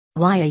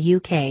Why a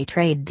UK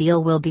trade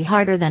deal will be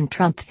harder than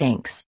Trump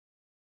thinks.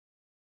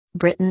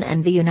 Britain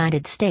and the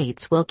United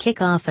States will kick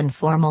off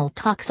informal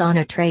talks on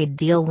a trade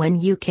deal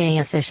when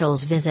UK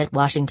officials visit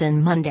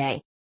Washington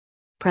Monday.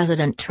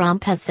 President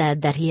Trump has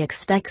said that he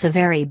expects a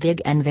very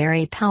big and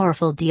very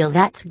powerful deal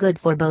that's good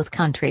for both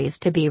countries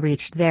to be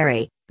reached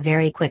very,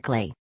 very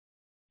quickly.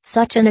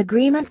 Such an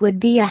agreement would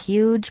be a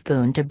huge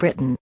boon to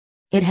Britain.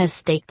 It has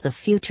staked the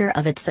future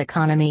of its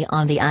economy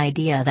on the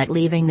idea that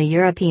leaving the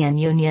European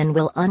Union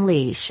will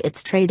unleash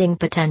its trading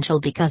potential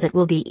because it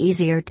will be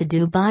easier to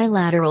do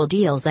bilateral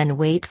deals than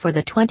wait for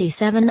the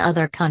 27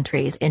 other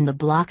countries in the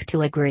bloc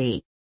to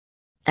agree.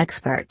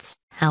 Experts,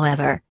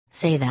 however,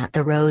 say that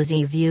the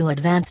rosy view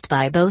advanced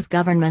by both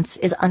governments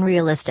is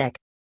unrealistic.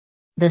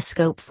 The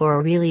scope for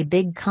a really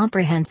big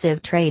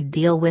comprehensive trade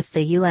deal with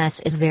the US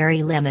is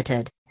very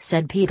limited,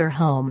 said Peter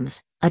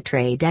Holmes, a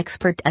trade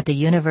expert at the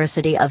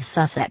University of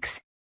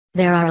Sussex.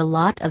 There are a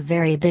lot of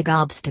very big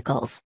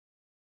obstacles.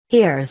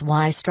 Here's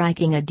why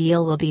striking a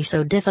deal will be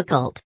so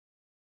difficult.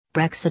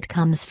 Brexit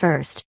comes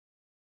first.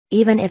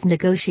 Even if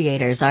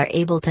negotiators are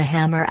able to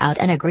hammer out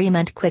an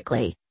agreement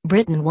quickly,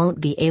 Britain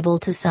won't be able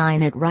to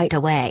sign it right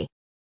away.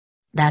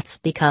 That's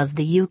because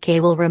the UK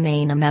will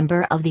remain a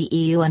member of the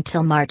EU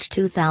until March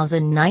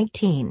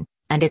 2019,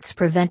 and it's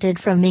prevented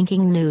from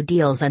inking new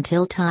deals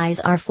until ties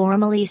are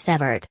formally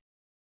severed.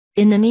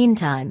 In the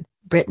meantime,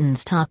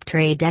 Britain's top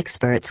trade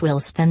experts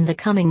will spend the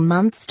coming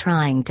months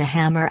trying to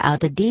hammer out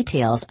the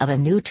details of a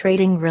new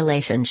trading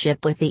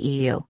relationship with the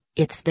EU,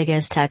 its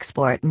biggest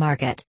export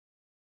market.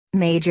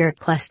 Major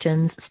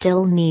questions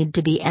still need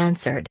to be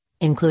answered,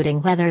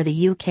 including whether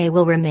the UK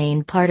will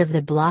remain part of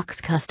the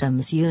bloc's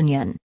customs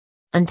union.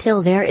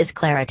 Until there is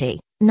clarity,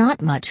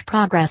 not much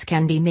progress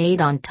can be made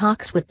on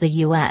talks with the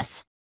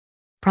US.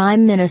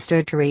 Prime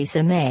Minister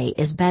Theresa May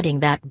is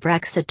betting that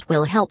Brexit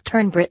will help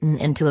turn Britain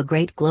into a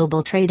great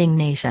global trading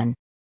nation.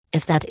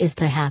 If that is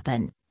to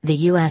happen, the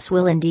US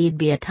will indeed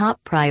be a top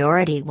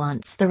priority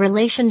once the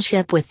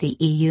relationship with the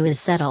EU is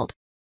settled.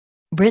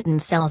 Britain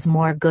sells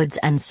more goods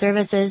and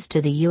services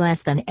to the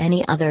US than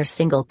any other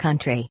single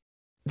country.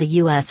 The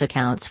US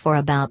accounts for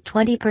about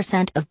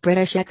 20% of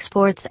British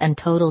exports and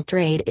total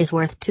trade is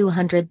worth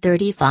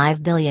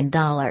 $235 billion,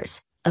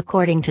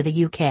 according to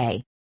the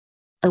UK.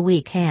 A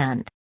weak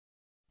hand.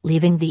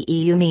 Leaving the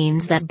EU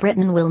means that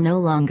Britain will no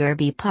longer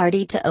be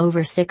party to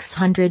over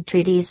 600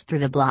 treaties through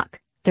the bloc,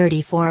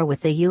 34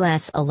 with the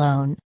US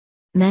alone.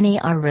 Many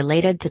are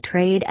related to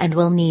trade and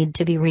will need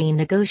to be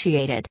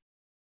renegotiated.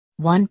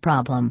 One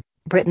problem: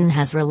 Britain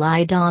has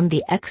relied on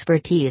the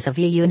expertise of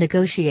EU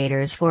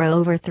negotiators for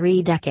over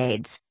 3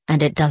 decades,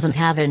 and it doesn't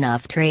have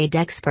enough trade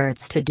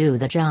experts to do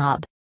the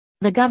job.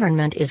 The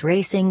government is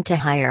racing to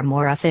hire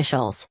more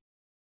officials.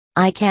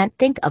 I can't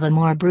think of a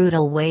more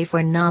brutal way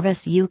for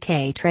novice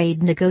UK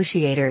trade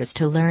negotiators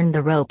to learn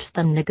the ropes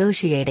than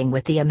negotiating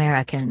with the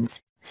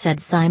Americans, said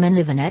Simon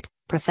Ivanet,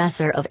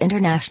 professor of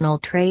international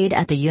trade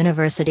at the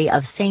University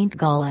of St.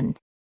 Gallen.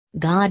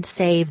 God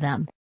save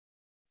them.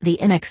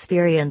 The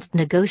inexperienced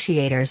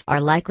negotiators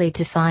are likely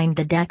to find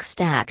the deck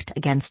stacked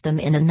against them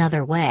in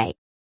another way.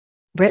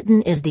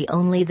 Britain is the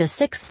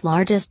 6th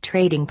largest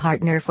trading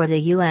partner for the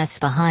US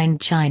behind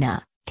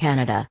China,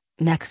 Canada,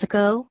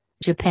 Mexico,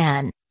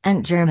 Japan,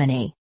 and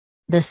Germany.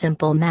 The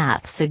simple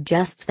math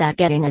suggests that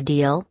getting a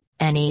deal,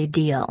 any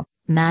deal,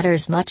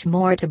 matters much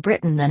more to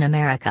Britain than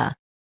America.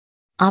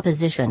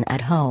 Opposition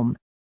at home.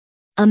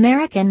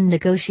 American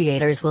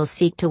negotiators will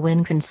seek to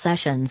win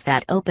concessions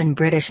that open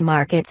British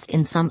markets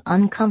in some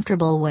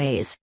uncomfortable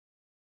ways.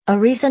 A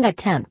recent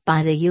attempt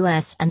by the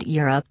US and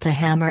Europe to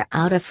hammer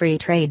out a free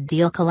trade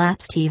deal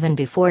collapsed even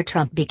before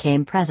Trump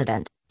became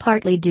president,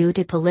 partly due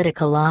to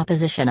political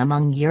opposition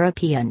among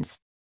Europeans.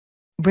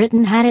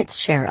 Britain had its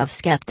share of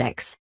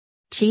skeptics.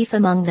 Chief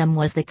among them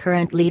was the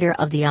current leader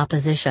of the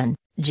opposition,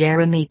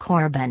 Jeremy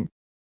Corbyn.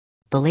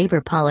 The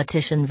Labour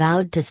politician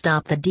vowed to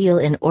stop the deal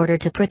in order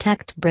to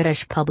protect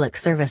British public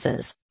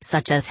services,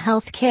 such as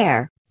health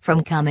care,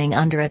 from coming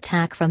under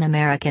attack from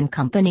American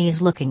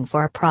companies looking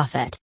for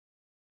profit.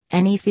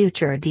 Any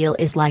future deal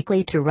is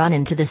likely to run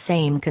into the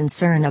same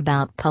concern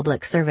about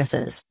public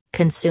services,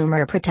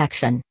 consumer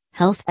protection,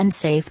 health and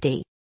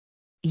safety.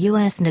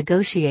 U.S.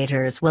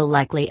 negotiators will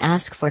likely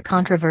ask for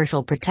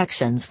controversial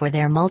protections for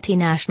their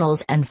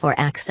multinationals and for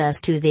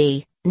access to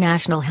the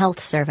National Health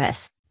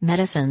Service,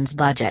 medicines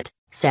budget,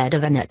 said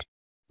Ivanet.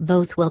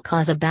 Both will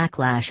cause a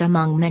backlash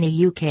among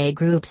many UK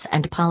groups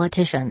and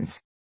politicians.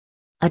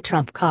 A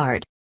trump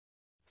card.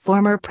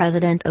 Former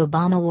President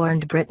Obama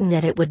warned Britain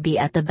that it would be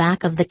at the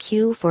back of the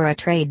queue for a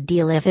trade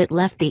deal if it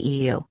left the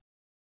EU.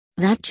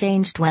 That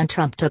changed when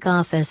Trump took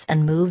office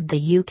and moved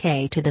the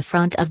UK to the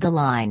front of the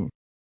line.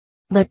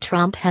 But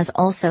Trump has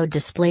also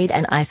displayed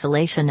an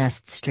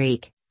isolationist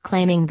streak,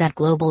 claiming that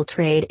global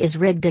trade is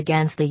rigged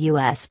against the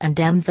US and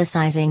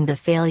emphasizing the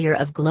failure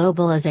of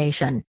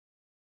globalization.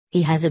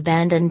 He has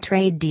abandoned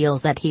trade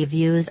deals that he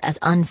views as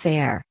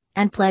unfair,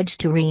 and pledged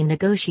to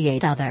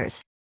renegotiate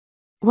others.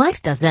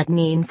 What does that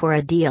mean for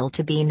a deal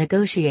to be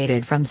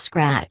negotiated from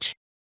scratch?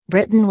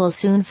 Britain will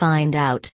soon find out.